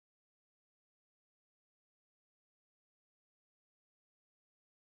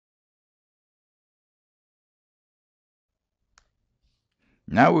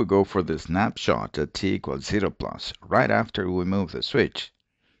Now we go for the snapshot at t equals 0 plus, right after we move the switch.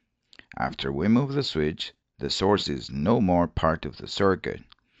 After we move the switch, the source is no more part of the circuit.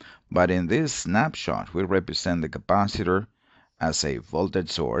 But in this snapshot, we represent the capacitor as a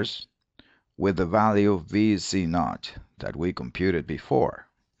voltage source with the value of VC0 that we computed before,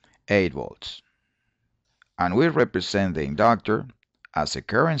 8 volts. And we represent the inductor as a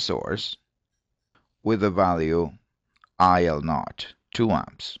current source with the value IL0, 2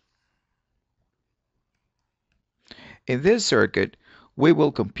 amps. In this circuit, we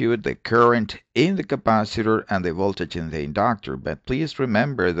will compute the current in the capacitor and the voltage in the inductor, but please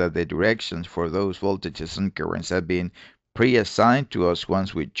remember that the directions for those voltages and currents have been pre-assigned to us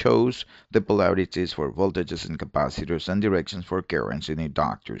once we chose the polarities for voltages in capacitors and directions for currents in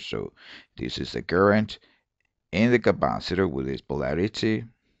inductors. So this is the current in the capacitor with its polarity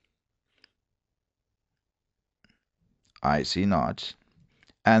IC0,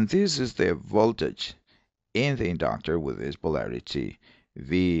 and this is the voltage in the inductor with this polarity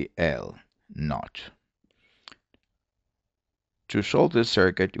VL0. To solve this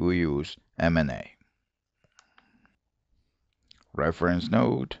circuit, we use M&A. Reference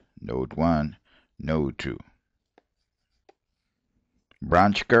node, node 1, node 2.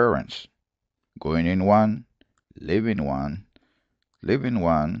 Branch currents, going in 1, leaving 1, leaving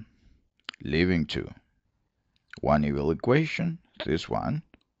 1, leaving 2. One evil equation, this one,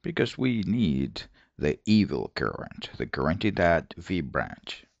 because we need the evil current, the current in that V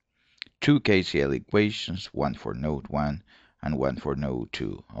branch. 2 KCL equations, one for node 1 and one for node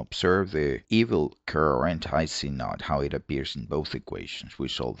 2. Observe the evil current IC0, how it appears in both equations. We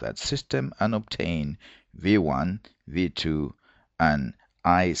solve that system and obtain V1, V2, and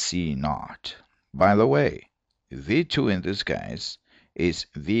IC0. By the way, V2 in this case is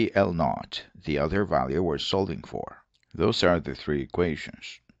VL0, the other value we're solving for. Those are the 3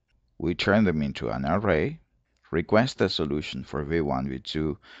 equations. We turn them into an array, request a solution for V1,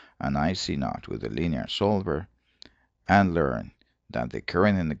 V2, and IC0 with a linear solver, and learn that the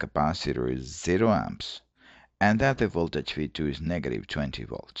current in the capacitor is 0 amps and that the voltage V2 is negative 20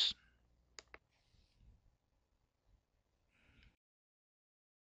 volts.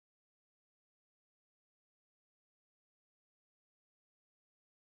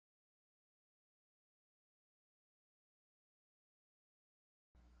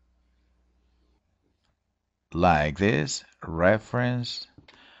 Like this, reference,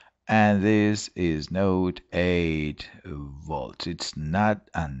 and this is node 8 volts. It's not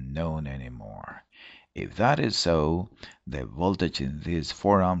unknown anymore. If that is so, the voltage in this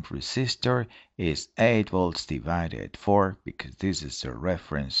 4 ohm resistor is 8 volts divided 4 because this is the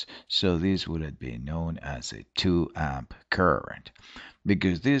reference, so this would have been known as a 2 amp current.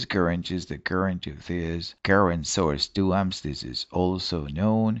 Because this current is the current of this current source 2 amps, this is also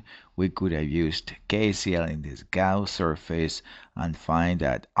known. We could have used KCL in this Gauss surface and find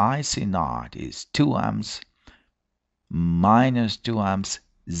that IC0 is 2 amps minus 2 amps,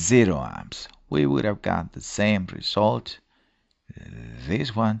 0 amps. We would have got the same result.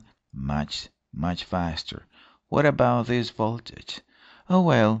 This one much faster. What about this voltage? Oh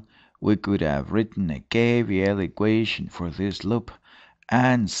well, we could have written a KVL equation for this loop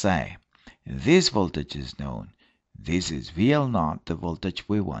and say this voltage is known. This is VL0, the voltage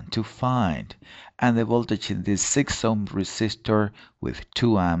we want to find, and the voltage in this 6 ohm resistor with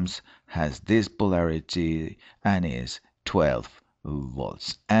 2 amps has this polarity and is 12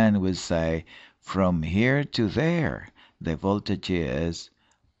 volts. And we say from here to there the voltage is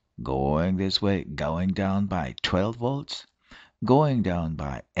going this way, going down by 12 volts, going down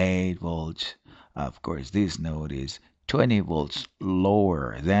by 8 volts. Of course, this node is 20 volts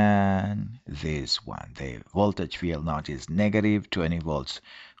lower than this one. The voltage VL0 is negative 20 volts,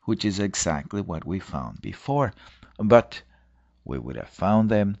 which is exactly what we found before. But we would have found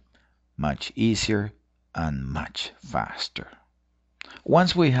them much easier and much faster.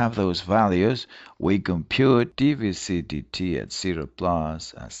 Once we have those values, we compute dVc dt at 0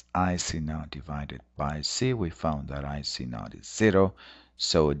 plus as IC0 divided by C. We found that IC0 is 0,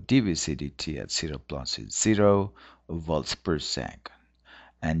 so dVc dt at 0 plus is 0 volts per second.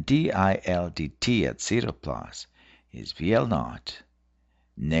 And DIL dt at 0 plus is VL0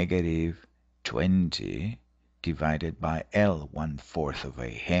 negative 20 divided by L, 1/4 of a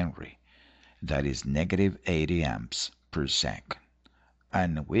Henry. That is negative 80 amps per second.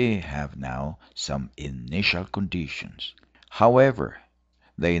 And we have now some initial conditions. However,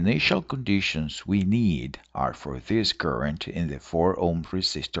 the initial conditions we need are for this current in the 4 ohm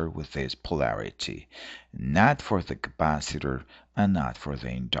resistor with this polarity, not for the capacitor and not for the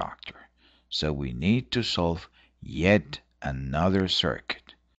inductor. So we need to solve yet another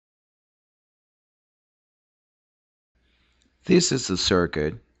circuit. This is a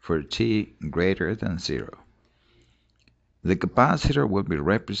circuit for t greater than 0. The capacitor will be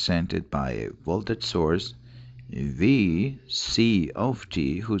represented by a voltage source VC of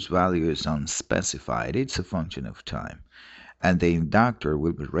t, whose value is unspecified. It's a function of time. And the inductor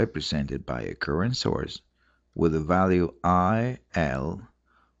will be represented by a current source with the value IL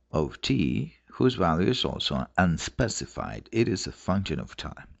of t, whose value is also unspecified. It is a function of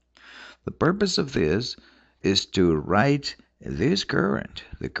time. The purpose of this is to write this current,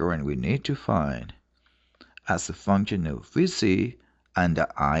 the current we need to find, as a function of Vc and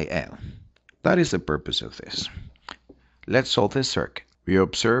IL. That is the purpose of this. Let's solve this circuit. We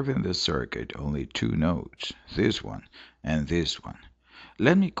observe in this circuit only two nodes, this one and this one.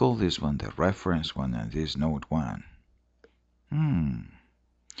 Let me call this one the reference one and this node 1.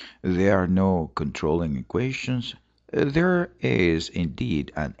 There are no controlling equations. There is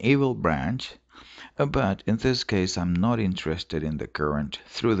indeed an evil branch, but in this case I'm not interested in the current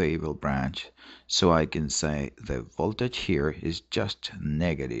through the evil branch, so I can say the voltage here is just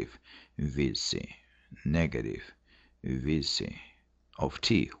negative Vc, negative Vc of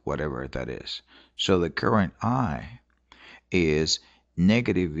t, whatever that is. So the current I is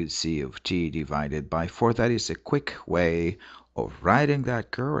negative Vc of t divided by 4. That is a quick way of writing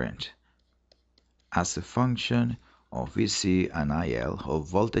that current as a function of Vc and IL, of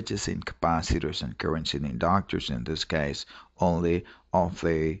voltages in capacitors and currents in inductors, in this case only of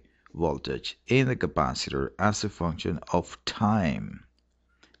the voltage in the capacitor as a function of time.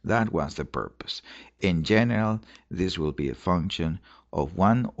 That was the purpose. In general, this will be a function of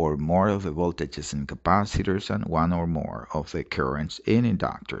one or more of the voltages in capacitors and one or more of the currents in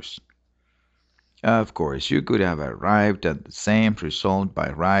inductors. Of course, you could have arrived at the same result by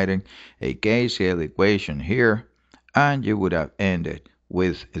writing a KCL equation here, and you would have ended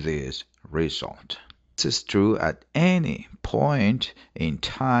with this result. This is true at any point in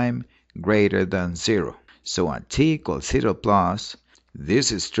time greater than 0. So at t equals 0 plus,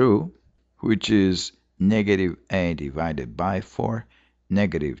 this is true, which is negative A divided by 4,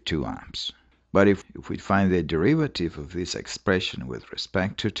 negative 2 amps. But if we find the derivative of this expression with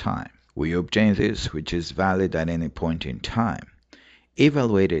respect to time, we obtain this, which is valid at any point in time.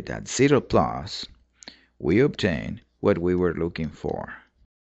 Evaluated at 0 plus, we obtain what we were looking for.